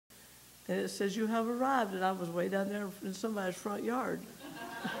And it says, you have arrived. And I was way down there in somebody's front yard.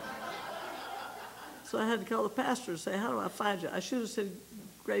 So I had to call the pastor and say, how do I find you? I should have said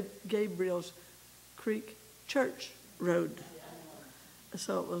Gabriels Creek Church Road.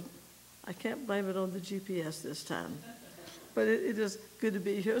 So it was, I can't blame it on the GPS this time. But it is good to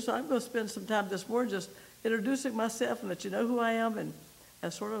be here. So I'm going to spend some time this morning just introducing myself and let you know who I am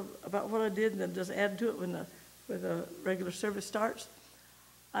and sort of about what I did, and then just add to it when the regular service starts.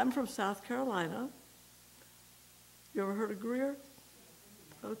 I'm from South Carolina. You ever heard of Greer?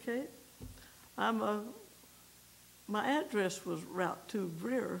 Okay. My address was Route 2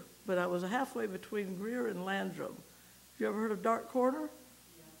 Greer, but I was halfway between Greer and Landrum. You ever heard of Dark Corner?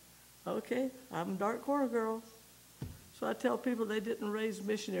 Yeah. Okay, I'm a Dark Corner girl. So I tell people they didn't raise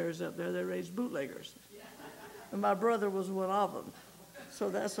missionaries up there, they raised bootleggers. Yeah. And my brother was one of them. So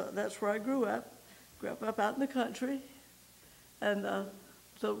that's where I grew up. Grew up out in the country. And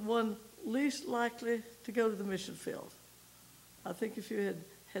the one least likely to go to the mission field. I think if you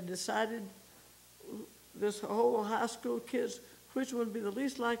had decided this whole high school kids, which would be the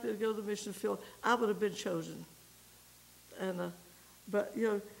least likely to go to the mission field, I would have been chosen. And but you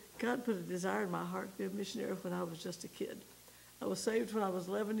know, God put a desire in my heart to be a missionary when I was just a kid. I was saved when I was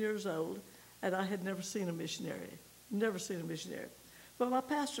 11 years old, and I had never seen a missionary. Never seen a missionary. But my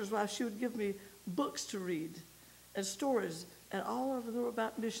pastor's wife, she would give me books to read and stories, and all of them were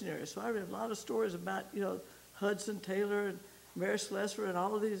about missionaries. So I read a lot of stories about, you know, Hudson Taylor and Mary Slessor and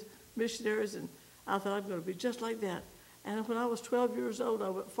all of these missionaries, and I thought I'm going to be just like that. And when I was 12 years old, I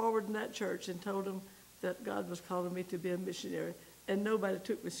went forward in that church and told them that God was calling me to be a missionary, and nobody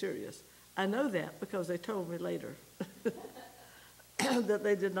took me serious. I know that because they told me later that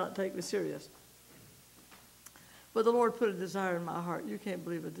they did not take me serious. But the Lord put a desire in my heart. You can't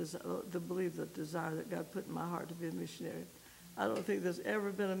believe the desire that God put in my heart to be a missionary. I don't think there's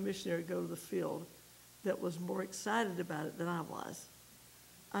ever been a missionary go to the field that was more excited about it than I was.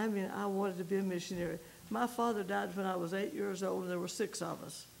 I mean, I wanted to be a missionary. My father died when I was 8 years old, and there were 6 of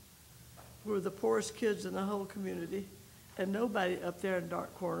us. We were the poorest kids in the whole community, and nobody up there in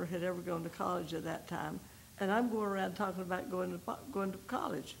Dark Corner had ever gone to college at that time. And I'm going around talking about going to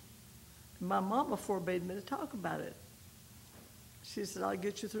college. My mama forbade me to talk about it. She said, I'll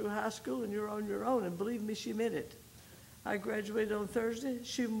get you through high school and you're on your own. And believe me, she meant it. I graduated on Thursday.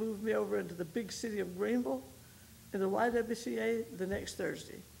 She moved me over into the big city of Greenville in the YWCA the next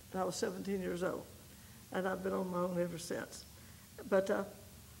Thursday. And I was 17 years old. And I've been on my own ever since. But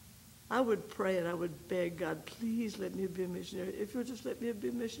I would pray and I would beg God, please let me be a missionary. If you'll just let me be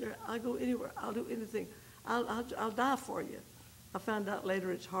a missionary, I'll go anywhere. I'll do anything. I'll die for you. I found out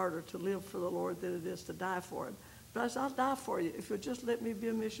later it's harder to live for the Lord than it is to die for him. But I said, I'll die for you. If you'll just let me be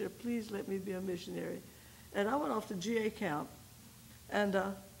a missionary, please let me be a missionary. And I went off to GA camp, and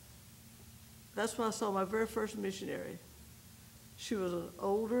that's when I saw my very first missionary. She was an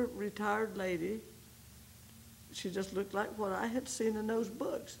older, retired lady. She just looked like what I had seen in those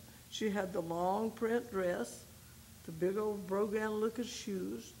books. She had the long print dress, the big old brogan-looking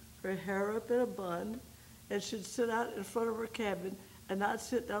shoes, her hair up in a bun, and she'd sit out in front of her cabin, and I'd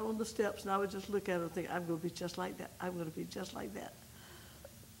sit down on the steps, and I would just look at her and think, I'm going to be just like that. I'm going to be just like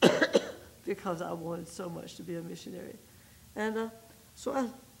that. Because I wanted so much to be a missionary. And so I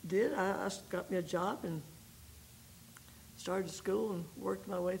did. I got me a job and started school and worked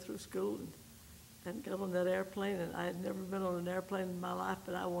my way through school and got on that airplane. And I had never been on an airplane in my life,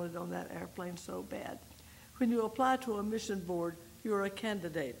 but I wanted on that airplane so bad. When you apply to a mission board, you're a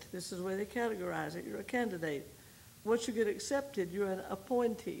candidate. This is where they categorize it. You're a candidate. Once you get accepted, you're an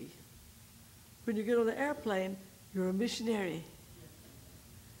appointee. When you get on the airplane, you're a missionary.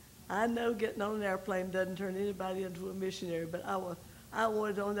 I know getting on an airplane doesn't turn anybody into a missionary, but I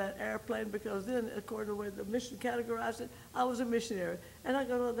wanted on that airplane because then, according to the way the mission categorized it, I was a missionary. And I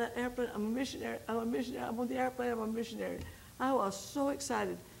got on that airplane, I'm a missionary, I'm a missionary, I'm on the airplane, I'm a missionary. I was so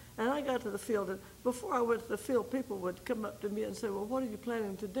excited. And I got to the field, and before I went to the field, people would come up to me and say, well, what are you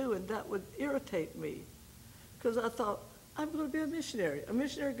planning to do? And that would irritate me, because I thought, I'm going to be a missionary. A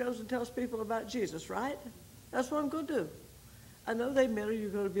missionary goes and tells people about Jesus, right? That's what I'm going to do. I know they meant you're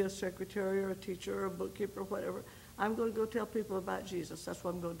going to be a secretary or a teacher or a bookkeeper or whatever. I'm going to go tell people about Jesus. That's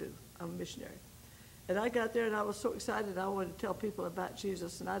what I'm going to do. I'm a missionary. And I got there, and I was so excited I wanted to tell people about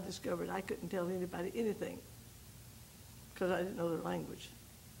Jesus, and I discovered I couldn't tell anybody anything because I didn't know their language.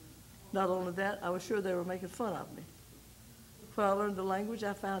 Not only that, I was sure they were making fun of me. When I learned the language,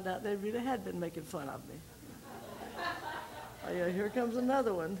 I found out they really had been making fun of me. Oh, yeah, here comes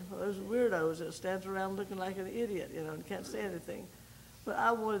another one. Those weirdos that stands around looking like an idiot, you know, and can't say anything. But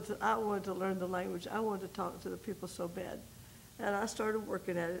I wanted to learn the language. I wanted to talk to the people so bad. And I started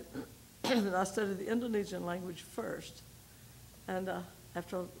working at it. And I studied the Indonesian language first. And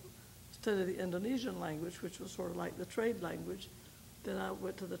after I studied the Indonesian language, which was sort of like the trade language, then I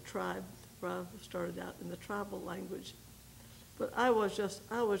went to the tribe, where I started out in the tribal language. But I was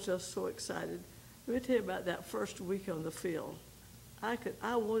just so excited. Let me tell you about that first week on the field.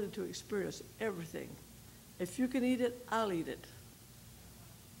 I wanted to experience everything. If you can eat it, I'll eat it.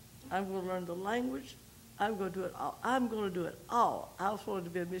 I'm going to learn the language. I'm going to do it all. I'm going to do it all. I was wanted to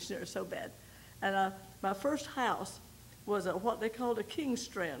be a missionary so bad. And my first house was what they called a King's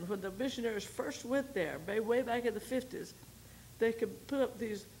Strand. When the missionaries first went there, way back in the 50s, they could put up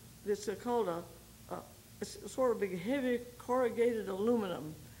these, it's called it's sort of big, heavy corrugated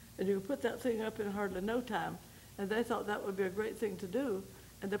aluminum. And you could put that thing up in hardly no time. And they thought that would be a great thing to do.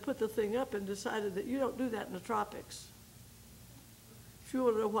 And they put the thing up and decided that you don't do that in the tropics. If you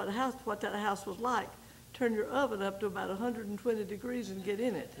want to know what that house was like, turn your oven up to about 120 degrees and get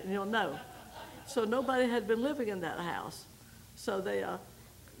in it, and you'll know. So nobody had been living in that house. So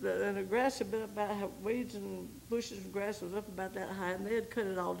and the grass had been about, weeds and bushes and grass was up about that high, and they had cut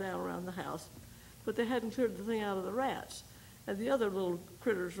it all down around the house. But they hadn't cleared the thing out of the rats and the other little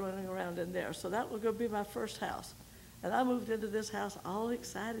critters running around in there. So that was going to be my first house. And I moved into this house all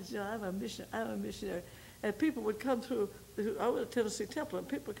excited. You know, I'm a missionary. And people would come through. I went to Tennessee Temple, and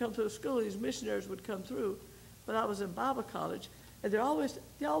people would come through the school. These missionaries would come through. But I was in Bible college, and they always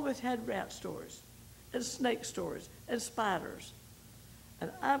had rat stories, and snake stories, and spiders.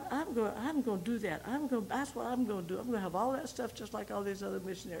 And I'm going to do that. That's what I'm going to do. I'm going to have all that stuff just like all these other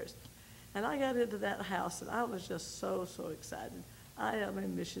missionaries. And I got into that house, and I was just so excited. I am a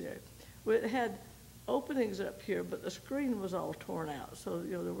missionary. It had openings up here, but the screen was all torn out. So,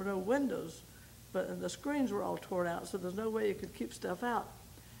 you know, there were no windows, but the screens were all torn out, so there's no way you could keep stuff out.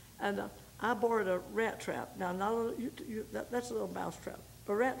 And I borrowed a rat trap. Now, that's a little mouse trap.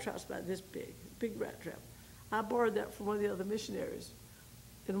 A rat trap's about this big rat trap. I borrowed that from one of the other missionaries.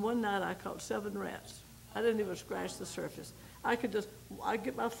 And one night I caught 7 rats. I didn't even scratch the surface. I'd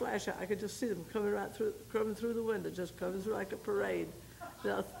get my flashlight, I could just see them coming through the window, just coming through like a parade.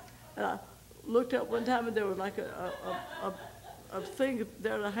 And I looked up one time, and there was like a thing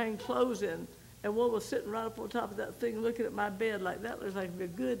there to hang clothes in, and one was sitting right up on top of that thing looking at my bed like that looks like it'd be a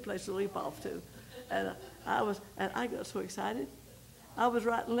good place to leap off to. And I got so excited. I was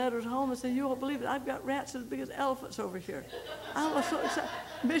writing letters home and saying, you won't believe it, I've got rats as big as elephants over here. I was so excited.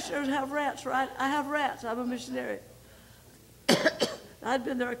 Missionaries have rats, right? I have rats. I'm a missionary. I'd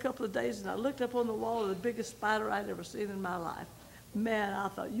been there a couple of days, and I looked up on the wall of the biggest spider I'd ever seen in my life. Man, I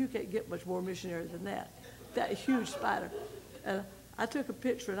thought, you can't get much more missionary than that. That huge spider. And I took a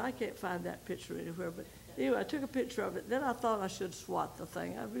picture, and I can't find that picture anywhere, but anyway, I took a picture of it. Then I thought I should swat the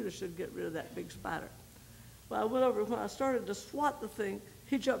thing. I really should get rid of that big spider. Well, I went over, when I started to swat the thing,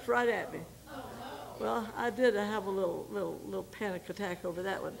 he jumped right at me. Well, I did have a little panic attack over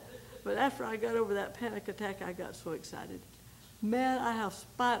that one. But after I got over that panic attack, I got so excited. Man, I have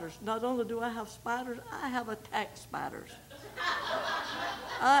spiders. Not only do I have spiders, I have attack spiders.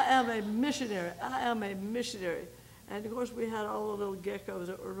 I am a missionary. I am a missionary. And of course, we had all the little geckos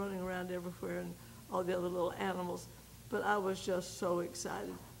that were running around everywhere and all the other little animals. But I was just so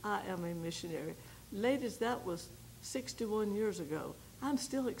excited. I am a missionary. Ladies, that was 61 years ago. I'm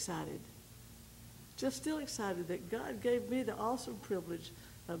still excited. Just still excited that God gave me the awesome privilege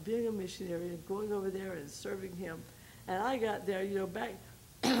of being a missionary and going over there and serving him. And I got there, you know, back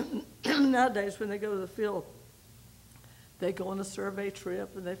nowadays when they go to the field, they go on a survey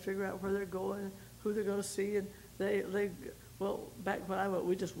trip and they figure out where they're going, who they're going to see, and well, back when I went,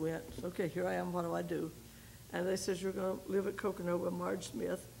 we just went. Okay, here I am, what do I do? And they said, you're going to live at Coconut with Marge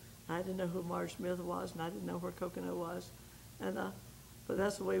Smith. I didn't know who Marge Smith was, and I didn't know where Coconut was. And but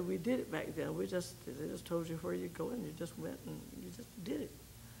that's the way we did it back then. They just told you where you're going, you just went and you just did it.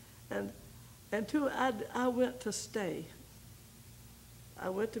 And two, I went to stay. I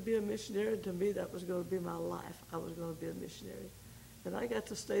went to be a missionary, and to me that was going to be my life. I was going to be a missionary. And I got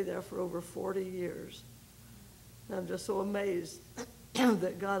to stay there for over 40 years. And I'm just so amazed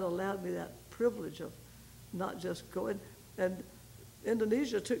that God allowed me that privilege of not just going. And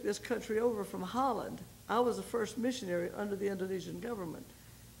Indonesia took this country over from Holland. I was the first missionary under the Indonesian government.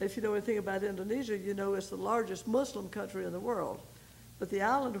 If you know anything about Indonesia, you know it's the largest Muslim country in the world. But the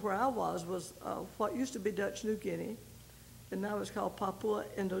island where I was what used to be Dutch New Guinea, and now it's called Papua,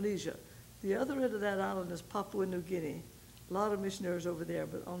 Indonesia. The other end of that island is Papua New Guinea. A lot of missionaries over there,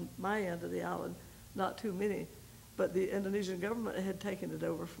 but on my end of the island, not too many. But the Indonesian government had taken it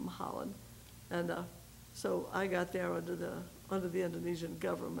over from Holland. And so I got there under the Indonesian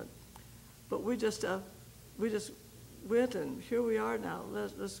government. But we just went, and here we are now.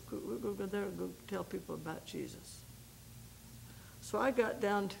 We'll go there and go tell people about Jesus. So I got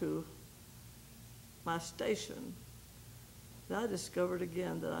down to my station, and I discovered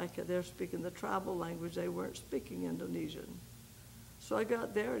again that they're speaking the tribal language. They weren't speaking Indonesian. So I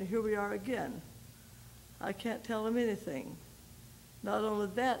got there, and here we are again. I can't tell them anything. Not only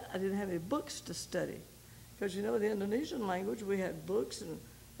that, I didn't have any books to study. Because, you know, the Indonesian language, we had books, and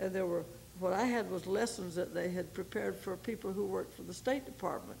there were, what I had was lessons that they had prepared for people who worked for the State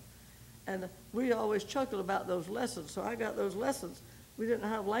Department. And we always chuckled about those lessons. So I got those lessons. We didn't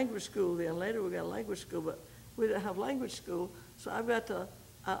have language school then. Later we got language school, but we didn't have language school. So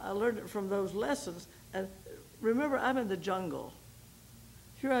I learned it from those lessons. And remember, I'm in the jungle.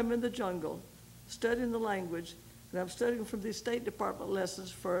 Here I'm in the jungle, studying the language, and I'm studying from these State Department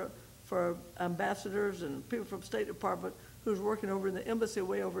lessons for ambassadors and people from State Department who's working over in the embassy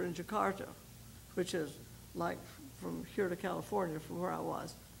way over in Jakarta, which is like from here to California from where I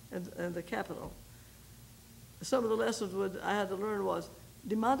was, and the capital. Some of the lessons I had to learn was,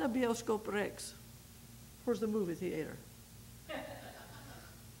 di mana bioskop Rex? Where's the movie theater?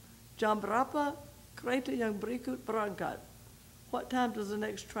 Jam berapa kereta yang berikut berangkat? What time does the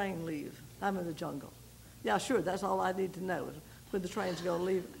next train leave? I'm in the jungle. Yeah, sure, that's all I need to know, is when the train's going to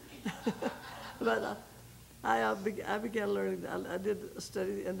leave. But I began learning. I did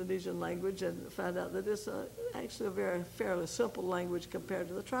study the Indonesian language and found out that it's actually a fairly simple language compared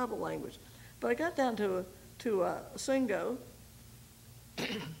to the tribal language. But I got down to Singo,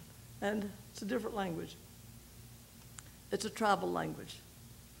 and it's a different language. It's a tribal language.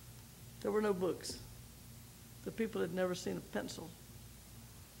 There were no books. The people had never seen a pencil.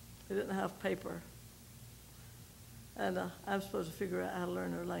 They didn't have paper. And I'm supposed to figure out how to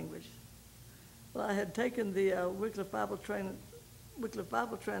learn their language. Well, I had taken the Wycliffe Bible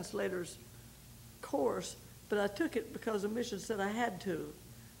Translators course, but I took it because the mission said I had to,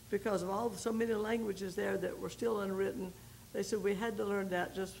 because of so many languages there that were still unwritten. They said we had to learn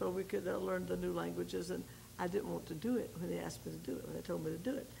that just so we could learn the new languages, and I didn't want to do it when they asked me to do it, when they told me to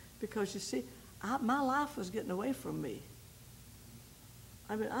do it. Because you see, my life was getting away from me.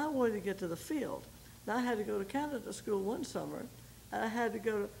 I mean, I wanted to get to the field. Now, I had to go to Canada school one summer, and I had to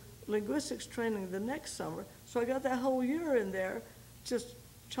go to linguistics training the next summer. So I got that whole year in there just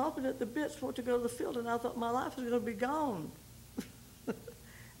chomping at the bits for to go to the field, and I thought my life was going to be gone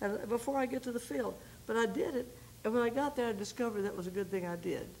and before I get to the field. But I did it, and when I got there, I discovered that was a good thing I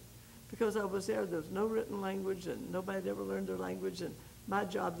did. Because I was there was no written language, and nobody had ever learned their language, and my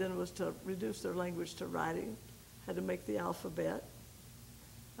job then was to reduce their language to writing. I had to make the alphabet.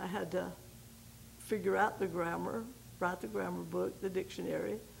 I had to figure out the grammar, write the grammar book, the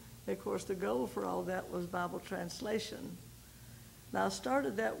dictionary. And of course, the goal for all that was Bible translation. Now, I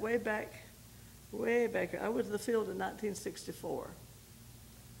started that way back. I went to the field in 1964.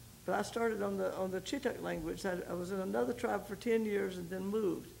 But I started on the Chitak language. I was in another tribe for 10 years and then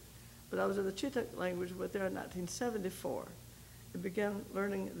moved. But I was in the Chitak language, went there in 1974 and began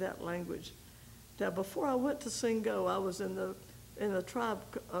learning that language. Now, before I went to Singo, I was in the tribe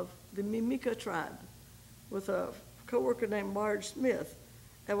of the Mimika tribe with a coworker named Marge Smith.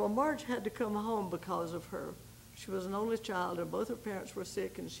 And well, Marge had to come home because of her. She was an only child, and both her parents were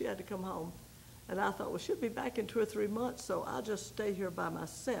sick, and she had to come home. And I thought, well, she'll be back in 2 or 3 months, so I'll just stay here by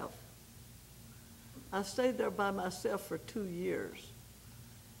myself. I stayed there by myself for 2 years.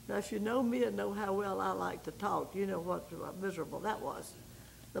 Now, if you know me and know how well I like to talk, you know what miserable that was.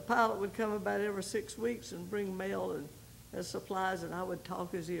 The pilot would come about every 6 weeks and bring mail and supplies, and I would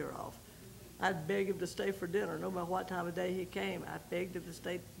talk his ear off. I'd beg him to stay for dinner. No matter what time of day he came, I begged him to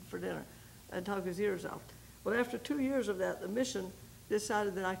stay for dinner and talk his ears off. Well, after 2 years of that, the mission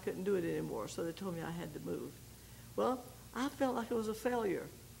decided that I couldn't do it anymore, so they told me I had to move. Well, I felt like it was a failure.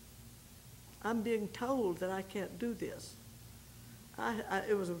 I'm being told that I can't do this.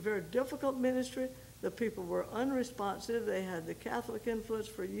 It was a very difficult ministry. The people were unresponsive. They had the Catholic influence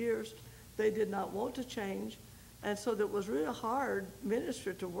for years. They did not want to change. And so it was really hard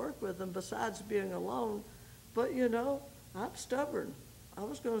ministry to work with them besides being alone. But, you know, I'm stubborn. I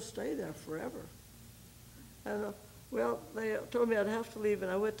was going to stay there forever. And, well, they told me I'd have to leave,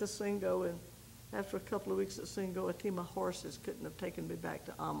 and I went to Singo, and after a couple of weeks at Singo, a team of horses couldn't have taken me back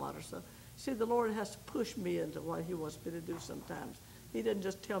to Ahmad or so. See, the Lord has to push me into what he wants me to do sometimes. He didn't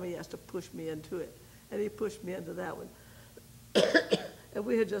just tell me he has to push me into it. And he pushed me into that one. And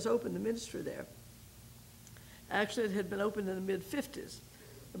we had just opened the ministry there. Actually, it had been opened in the mid-50s.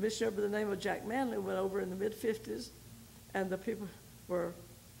 A missionary by the name of Jack Manley went over in the mid-50s, and the people were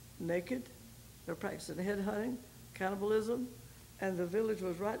naked. They were practicing headhunting, cannibalism, and the village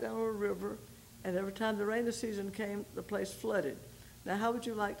was right down on a river, And every time the rainy season came, the place flooded. Now, how would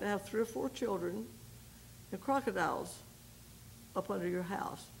you like to have 3 or 4 children and crocodiles up under your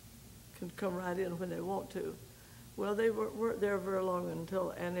house? Can come right in when they want to. Well, they weren't there very long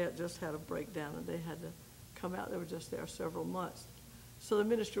until Annette just had a breakdown and they had to come out. They were just there several months. So the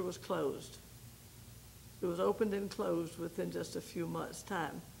ministry was closed. It was opened and closed within just a few months'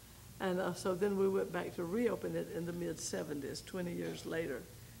 time. And so then we went back to reopen it in the mid-'70s, 20 years later.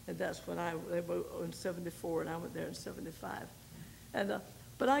 And that's when they were in 74 and I went there in 75. And,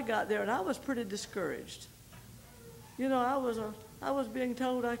 but I got there and I was pretty discouraged. You know, I was being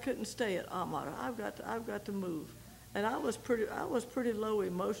told I couldn't stay at Amara. I've got to move. And I was pretty low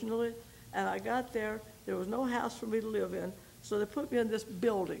emotionally. And I got there was no house for me to live in. So they put me in this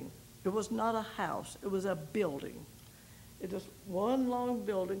building. It was not a house, it was a building. It was one long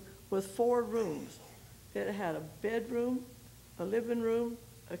building with 4 rooms. It had a bedroom, a living room,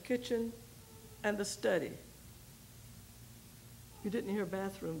 a kitchen, and a study. You didn't hear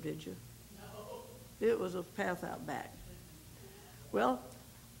bathroom, did you? No. It was a path out back. Well,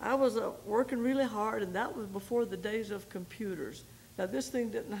 I was working really hard, and that was before the days of computers. Now, this thing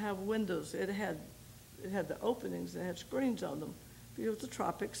didn't have windows. It had the openings. It had screens on them. It was the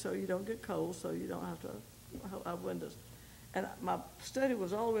tropics, so you don't get cold, so you don't have to have windows. And my study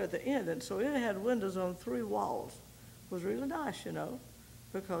was all the way at the end, and so it had windows on 3 walls. It was really nice, you know,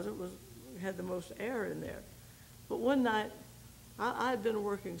 because it had the most air in there. But one night, I had been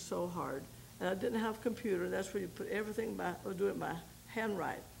working so hard, and I didn't have a computer. That's where you put everything or do it by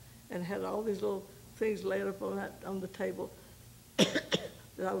handwrite, and had all these little things laid up on the table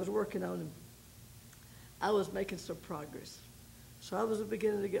that I was working on. And I was making some progress. So I was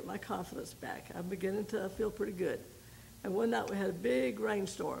beginning to get my confidence back. I'm beginning to feel pretty good. And one night we had a big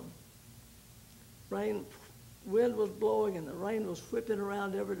rainstorm. Wind was blowing and the rain was whipping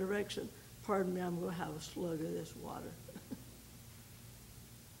around every direction. Pardon me, I'm going to have a slug of this water.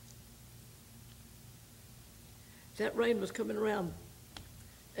 That rain was coming around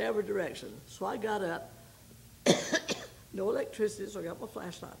every direction. So I got up, no electricity, so I got my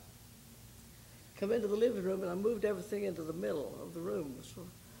flashlight. Come into the living room, and I moved everything into the middle of the room.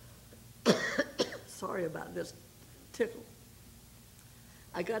 So sorry about this tickle.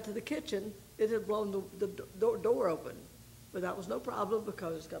 I got to the kitchen. It had blown the door open, but that was no problem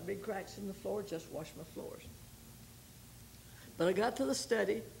because it's got big cracks in the floor. Just wash my floors. But I got to the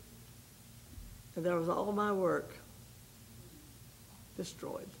study, and there was all my work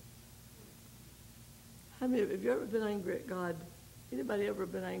destroyed. How many have you ever been angry at God? Anybody ever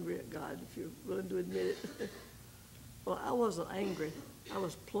been angry at God, if you're willing to admit it? Well, I wasn't angry. I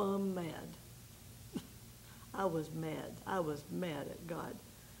was plumb mad. I was mad. I was mad at God.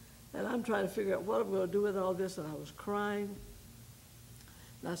 And I'm trying to figure out what I'm going to do with all this, and I was crying.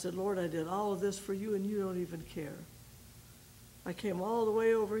 And I said, Lord, I did all of this for you, and you don't even care. I came all the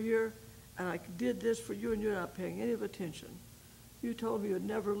way over here, and I did this for you, and you're not paying any attention. You told me you'd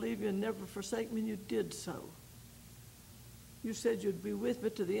never leave me and never forsake me, and you did so. You said you'd be with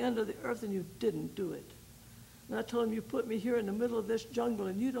me to the end of the earth, and you didn't do it. And I told him, you put me here in the middle of this jungle,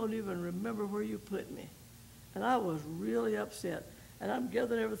 and you don't even remember where you put me. And I was really upset. And I'm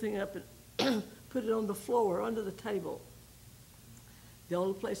gathering everything up and put it on the floor, under the table. The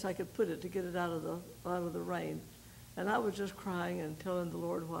only place I could put it to get it out of the rain. And I was just crying and telling the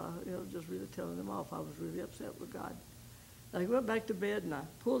Lord why, just really telling him off. I was really upset with God. And I went back to bed, and I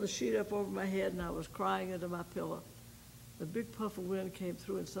pulled the sheet up over my head, and I was crying into my pillow. A big puff of wind came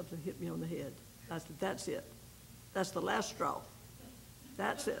through, and something hit me on the head. I said, that's it. That's the last straw.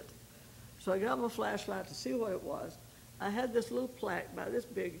 That's it. So I got my flashlight to see what it was. I had this little plaque about this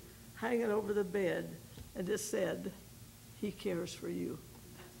big hanging over the bed, and it said, he cares for you.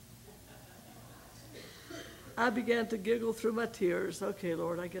 I began to giggle through my tears. Okay,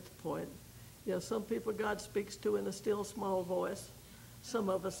 Lord, I get the point. Some people God speaks to in a still, small voice. Some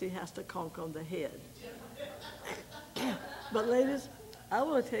of us he has to conk on the head. But ladies, I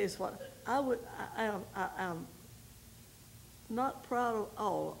want to tell you what, I'm not proud at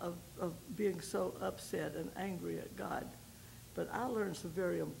all of being so upset and angry at God, but I learned some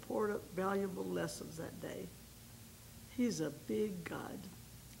very important, valuable lessons that day. He's a big God,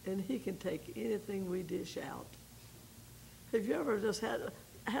 and he can take anything we dish out. Have you ever just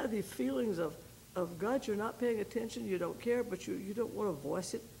had these feelings of God, you're not paying attention, you don't care, but you don't want to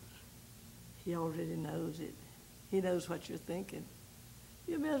voice it? He already knows it. He knows what you're thinking.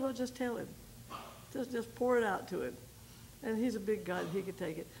 You may as well just tell him. Just pour it out to him. And he's a big God, he can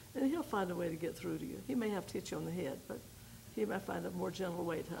take it. And he'll find a way to get through to you. He may have to hit you on the head, but he might find a more gentle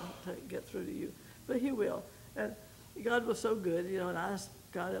way to get through to you. But he will. And God was so good, and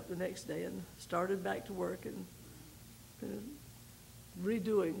got up the next day and started back to work and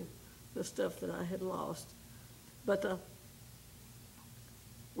redoing the stuff that I had lost. But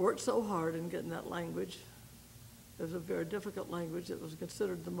worked so hard in getting that language. It was a very difficult language. It was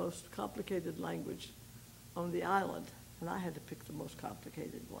considered the most complicated language on the island, and I had to pick the most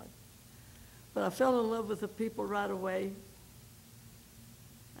complicated one. But I fell in love with the people right away,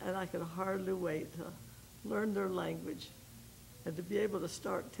 and I could hardly wait to learn their language and to be able to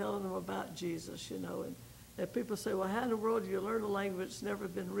start telling them about Jesus, you know. And people say, well, how in the world do you learn a language that's never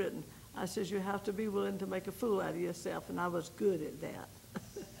been written? I says, you have to be willing to make a fool out of yourself, and I was good at that.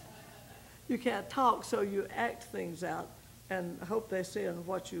 You can't talk, so you act things out and hope they're saying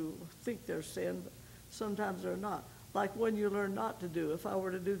what you think they're saying, but sometimes they're not. Like when you learn not to do. If I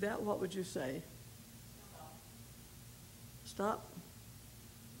were to do that, what would you say? Stop?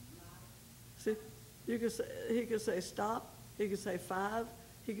 See, he could say stop, he could say 5,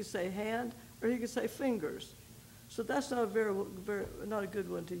 he could say hand, or he could say fingers. So that's not not a good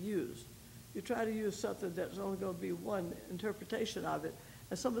one to use. You try to use something that's only going to be one interpretation of it.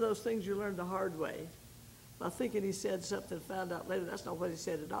 And some of those things you learn the hard way. By thinking he said something, found out later that's not what he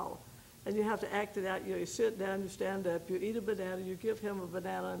said at all. And you have to act it out. You sit down, you stand up, you eat a banana, you give him a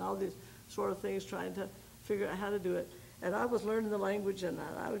banana, and all these sort of things, trying to figure out how to do it. And I was learning the language, and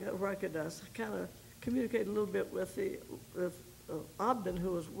I got where I could kind of communicate a little bit with Ogden,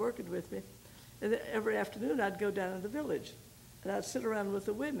 who was working with me. And every afternoon I'd go down in the village, and I'd sit around with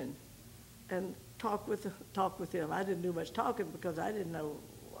the women and talk with them. I didn't do much talking because I didn't know,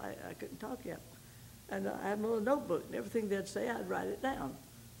 I couldn't talk yet. And I had my little notebook, and everything they'd say, I'd write it down.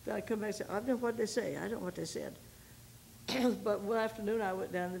 Then I'd come back and say, I don't know what they say. I don't know what they said. But one afternoon I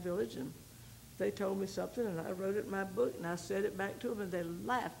went down to the village, and they told me something, and I wrote it in my book, and I said it back to them, and they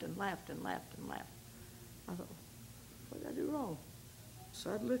laughed and laughed and laughed and laughed. I thought, what did I do wrong?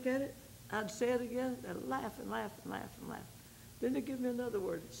 So I'd look at it, I'd say it again, they'd laugh and laugh and laugh and laugh. Then they'd give me another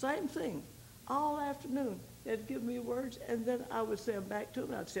word, same thing. All afternoon, they'd give me words, and then I would say them back to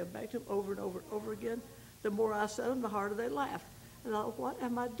them, and I'd say them back to them over and over and over again. The more I said them, the harder they laughed. And I thought, what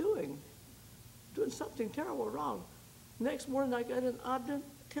am I doing? Doing something terrible wrong. Next morning, I got in, Ogden,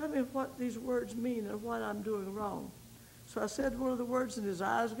 tell me what these words mean and what I'm doing wrong. So I said one of the words, and his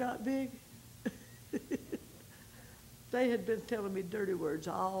eyes got big. They had been telling me dirty words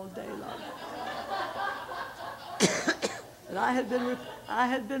all day long. And I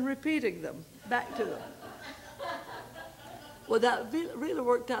had been repeating them back to them. Well, that really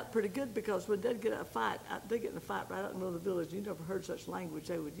worked out pretty good, because when they'd get in a fight, they'd get in a fight right out in the middle of the village. You never heard such language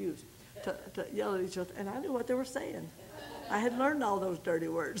they would use to yell at each other. And I knew what they were saying. I had learned all those dirty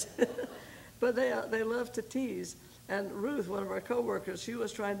words. But they loved to tease. And Ruth, one of our co-workers, she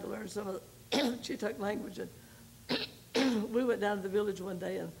was trying to learn some of the, she took language. And we went down to the village one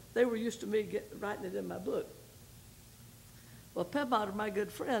day, and they were used to me writing it in my book. Well, Pemmotter, my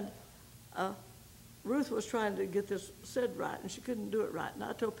good friend, Ruth was trying to get this said right, and she couldn't do it right. And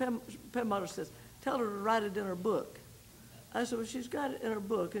I told Pemmotter, says, tell her to write it in her book. I said, well, she's got it in her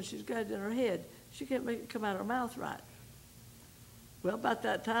book, and she's got it in her head. She can't make it come out of her mouth right. Well, about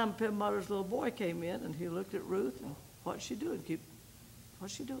that time, Pemmotter's little boy came in, and he looked at Ruth, and what's she doing?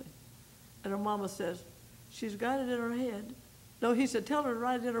 What's she doing? And her mama says, she's got it in her head. No, he said, tell her to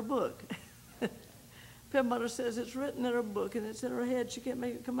write it in her book. Pemmotter says, it's written in her book, and it's in her head. She can't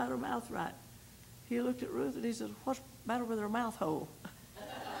make it come out of her mouth right. He looked at Ruth, and he said, what's the matter with her mouth hole?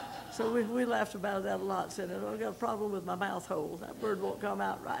 So we laughed about that a lot, saying, I've got a problem with my mouth hole. That word won't come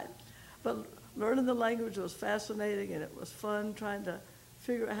out right. But learning the language was fascinating, and it was fun trying to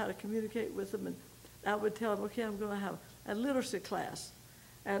figure out how to communicate with them. And I would tell them, okay, I'm going to have a literacy class.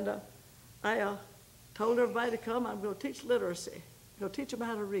 And I told everybody to come. I'm going to teach literacy. I'm going to teach them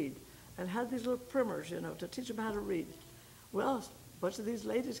how to read. And had these little primers, to teach them how to read. Well, a bunch of these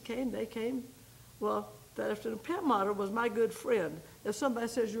ladies came. They came. Well, that afternoon, Pemmotter was my good friend. If somebody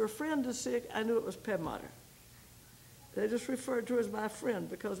says, your friend is sick, I knew it was Pemmotter. They just referred to her as my friend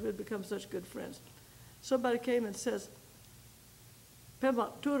because we'd become such good friends. Somebody came and says,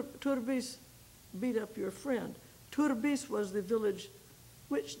 Pemmotter, Turbis beat up your friend. Turbis was the village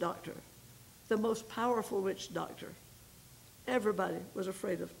witch doctor, the most powerful witch doctor. Everybody was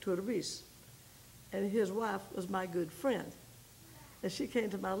afraid of Turbis. And his wife was my good friend. And she came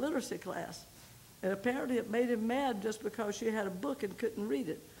to my literacy class. And apparently it made him mad just because she had a book and couldn't read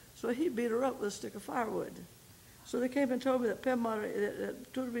it. So he beat her up with a stick of firewood. So they came and told me that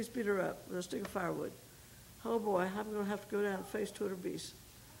that Turbis beat her up with a stick of firewood. Oh boy, I'm going to have to go down and face Turbis.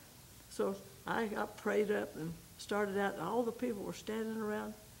 So I got prayed up and started out, and all the people were standing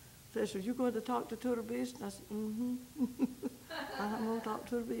around. They said, are you going to talk to Turbis? And I said, mm-hmm. I'm going to talk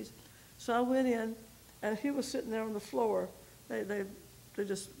to the beast. So I went in, and he was sitting there on the floor. They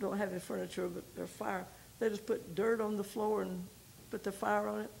just don't have any furniture, but their fire. They just put dirt on the floor and put the fire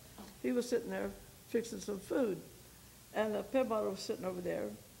on it. He was sitting there fixing some food. And the pet mother was sitting over there.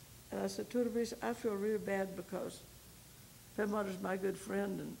 And I said, to the beast, I feel really bad because pet mother's my good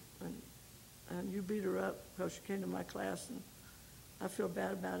friend, and you beat her up because she came to my class, and I feel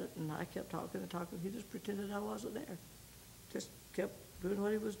bad about it. And I kept talking and talking. He just pretended I wasn't there. Just kept doing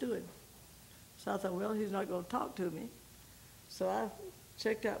what he was doing. So I thought, well, he's not going to talk to me. So I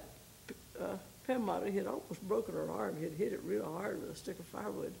checked out Pam Mother. He had almost broken her arm. He had hit it real hard with a stick of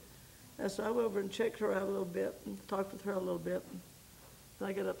firewood. And so I went over and checked her out a little bit and talked with her a little bit. And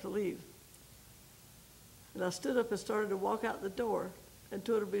I got up to leave. And I stood up and started to walk out the door. And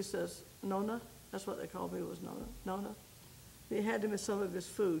Tutorby says, Nona, that's what they called me, was Nona. Nona. He handed me some of his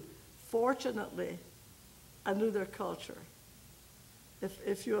food. Fortunately, I knew their culture.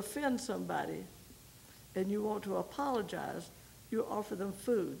 If you offend somebody and you want to apologize, you offer them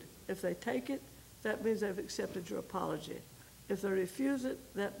food. If they take it, that means they've accepted your apology. If they refuse it,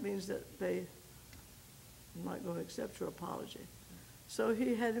 that means that they're not going to accept your apology. So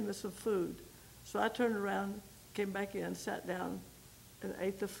he handed me some food. So I turned around, came back in, sat down, and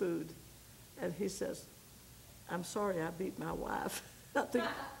ate the food. And he says, I'm sorry I beat my wife. I think,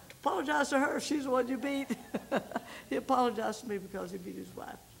 apologize to her. She's the one you beat. He apologized to me because he beat his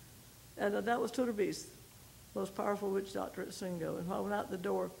wife. And that was to the beast, most powerful witch doctor at Singo. And when I went out the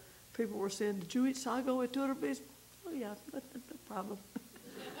door, people were saying, did you eat sago with Tudor Beast? Oh, yeah, no problem.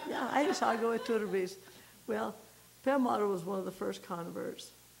 Yeah, I ate sago with Tudor Beast. Well, Pelmater was one of the first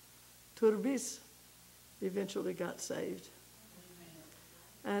converts. Tudor Beast eventually got saved.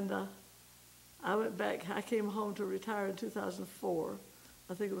 And I went back. I came home to retire in 2004.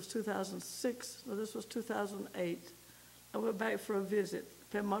 I think it was 2006. No, this was 2008. I went back for a visit.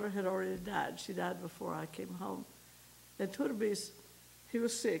 Pelmater had already died. She died before I came home. And Tudor Beast, he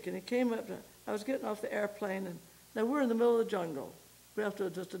was sick, and he came up. I was getting off the airplane, and now we're in the middle of the jungle. We're up to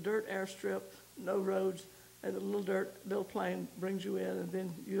just a dirt airstrip, no roads, and a little plane brings you in, and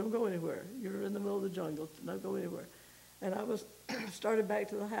then you don't go anywhere. You're in the middle of the jungle, don't go anywhere. And I was started back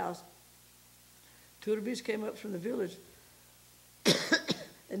to the house. Tudor Beast came up from the village,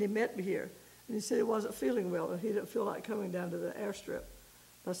 and he met me here. And he said he wasn't feeling well, and he didn't feel like coming down to the airstrip.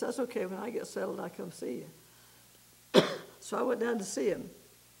 I said, that's okay. When I get settled, I come see you. So I went down to see him,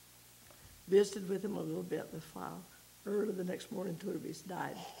 visited with him a little bit in the file. Early the next morning, Tudor Beast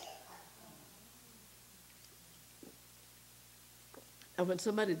died. And when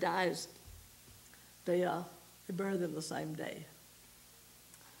somebody dies, they bury them the same day.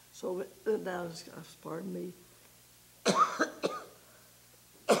 So went down, pardon me.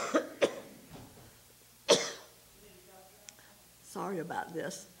 Sorry about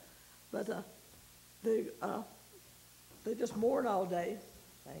this, but they just mourn all day.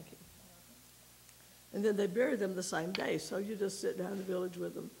 Thank you. And then they bury them the same day. So you just sit down in the village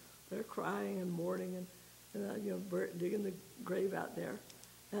with them. They're crying and mourning and digging the grave out there.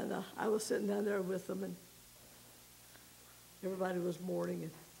 And I was sitting down there with them, and everybody was mourning.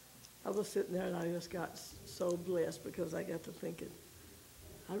 And I was sitting there, and I just got so blessed because I got to thinking.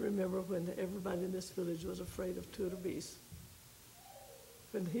 I remember when everybody in this village was afraid of Tudor Beast.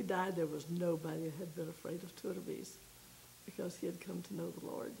 When he died, there was nobody who had been afraid of Tudor Beast because he had come to know the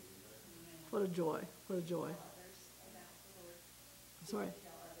Lord. What a joy, what a joy. Sorry.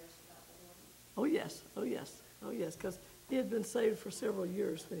 Oh, yes, oh, yes, oh, yes, because he had been saved for several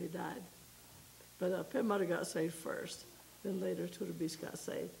years when he died. But Pelmater got saved first. Then later, Tudor Beast got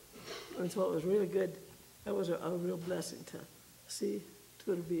saved. And so it was really good. That was a real blessing to see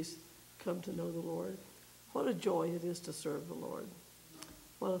Tudor Beast come to know the Lord. What a joy it is to serve the Lord.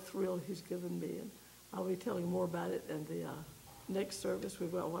 What a thrill he's given me. And I'll be telling more about it in the next service.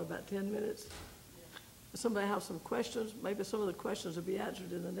 We've got, about 10 minutes? Does somebody have some questions? Maybe some of the questions will be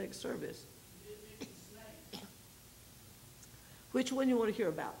answered in the next service. Which one you want to hear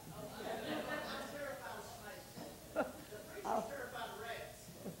about?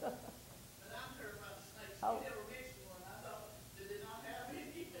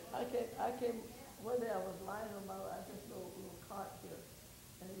 I came, one day I was lying on my, I just a little cot here,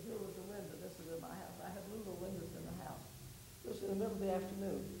 and here was the window. This is in my house. I have little windows in the house. It was in the middle of the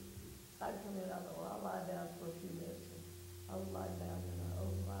afternoon. I'd come in, I thought, well, I'll lie down for a few minutes. And I was lying down, and I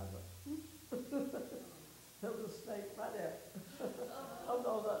opened my eyes. There was a snake right there on the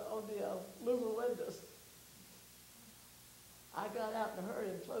louver windows. I got out in a hurry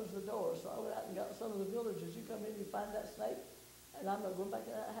and closed the door, so I went out and got some of the villagers. You come in, you find that snake, and I'm not going back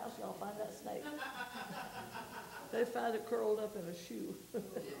to that house, y'all find that snake. They find it curled up in a shoe.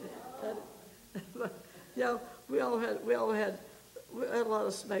 But, yeah, we had a lot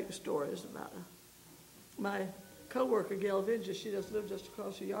of snake stories about it. My coworker, Gabriels, she just lived just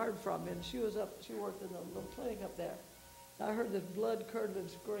across the yard from me, and she worked in a little clinic up there. I heard this blood-curdling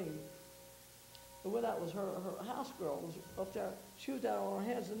scream. And when that was her house girl was up there, she was down on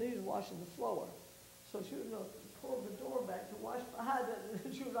her hands and knees washing the floor. So she was going to pull the door back to wash behind it,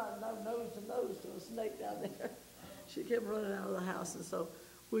 and she was right nose to nose to a snake down there. She kept running out of the house, and so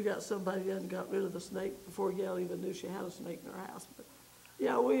we got somebody in and got rid of the snake before Gail even knew she had a snake in her house. But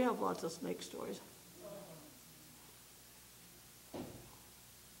yeah, we have lots of snake stories.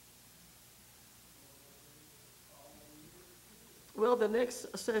 Well, the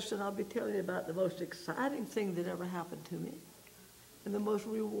next session I'll be telling you about the most exciting thing that ever happened to me and the most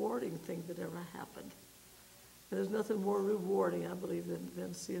rewarding thing that ever happened. And there's nothing more rewarding, I believe,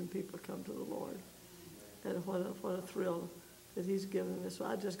 than seeing people come to the Lord. And what a thrill that he's given me. So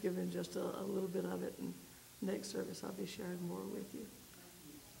I just give him just a little bit of it, and next service I'll be sharing more with you.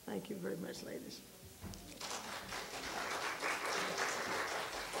 Thank you very much, ladies.